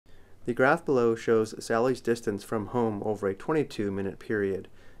The graph below shows Sally's distance from home over a 22-minute period.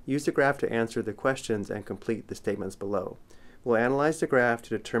 Use the graph to answer the questions and complete the statements below. We'll analyze the graph to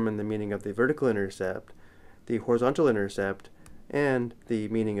determine the meaning of the vertical intercept, the horizontal intercept, and the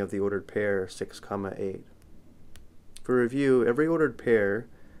meaning of the ordered pair 6, 8. For review, every ordered pair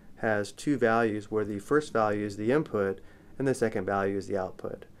has two values where the first value is the input and the second value is the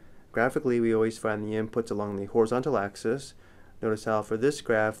output. Graphically, we always find the inputs along the horizontal axis. Notice how for this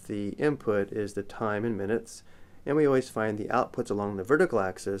graph the input is the time in minutes, and we always find the outputs along the vertical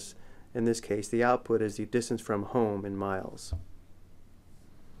axis. In this case, the output is the distance from home in miles.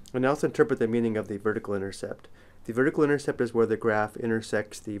 And now let's interpret the meaning of the vertical intercept. The vertical intercept is where the graph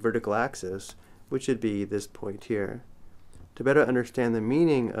intersects the vertical axis, which should be this point here. To better understand the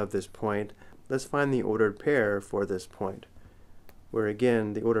meaning of this point, let's find the ordered pair for this point, where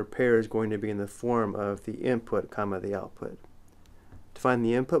again the ordered pair is going to be in the form of the input, the output. To find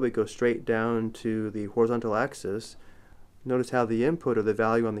the input, we go straight down to the horizontal axis. Notice how the input, or the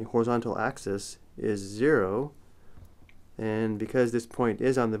value on the horizontal axis, is 0. And because this point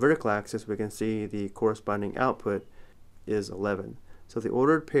is on the vertical axis, we can see the corresponding output is 11. So the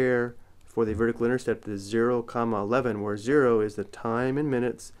ordered pair for the vertical intercept is 0, 11, where 0 is the time in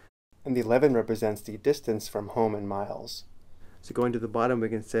minutes, and the 11 represents the distance from home in miles. So going to the bottom, we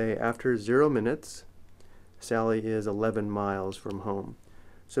can say after 0 minutes, Sally is 11 miles from home.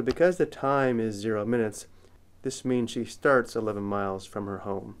 So because the time is 0 minutes, this means she starts 11 miles from her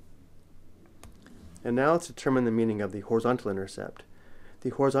home. And now let's determine the meaning of the horizontal intercept. The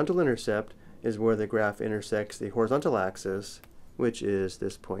horizontal intercept is where the graph intersects the horizontal axis, which is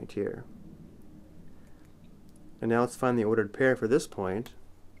this point here. And now let's find the ordered pair for this point.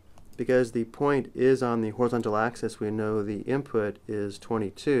 Because the point is on the horizontal axis, we know the input is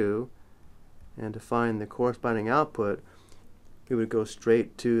 22, and to find the corresponding output, we would go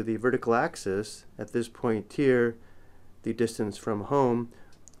straight to the vertical axis. At this point here, the distance from home,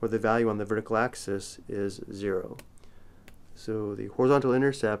 or the value on the vertical axis, is 0. So the horizontal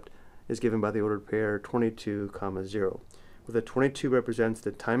intercept is given by the ordered pair 22, 0, where the 22 represents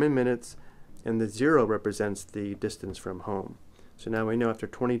the time in minutes and the 0 represents the distance from home. So now we know after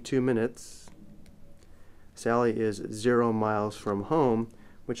 22 minutes, Sally is 0 miles from home,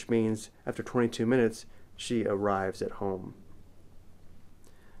 which means after 22 minutes, she arrives at home.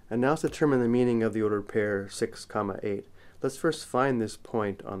 And now let's determine the meaning of the ordered pair 6, 8. Let's first find this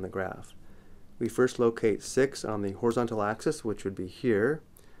point on the graph. We first locate 6 on the horizontal axis, which would be here,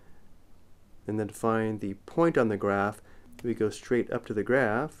 and then to find the point on the graph, we go straight up to the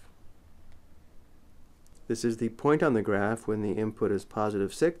graph. This is the point on the graph when the input is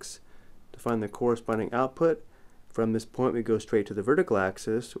positive 6. To find the corresponding output, from this point we go straight to the vertical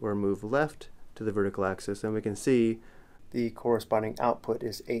axis, or move left to the vertical axis, and we can see the corresponding output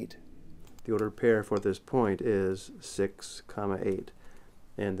is 8. The ordered pair for this point is 6, 8.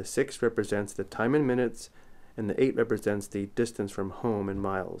 And the 6 represents the time in minutes, and the 8 represents the distance from home in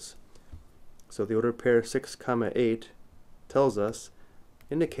miles. So the ordered pair 6, 8 tells us,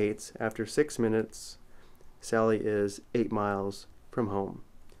 indicates after 6 minutes, Sally is 8 miles from home.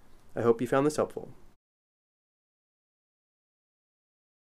 I hope you found this helpful.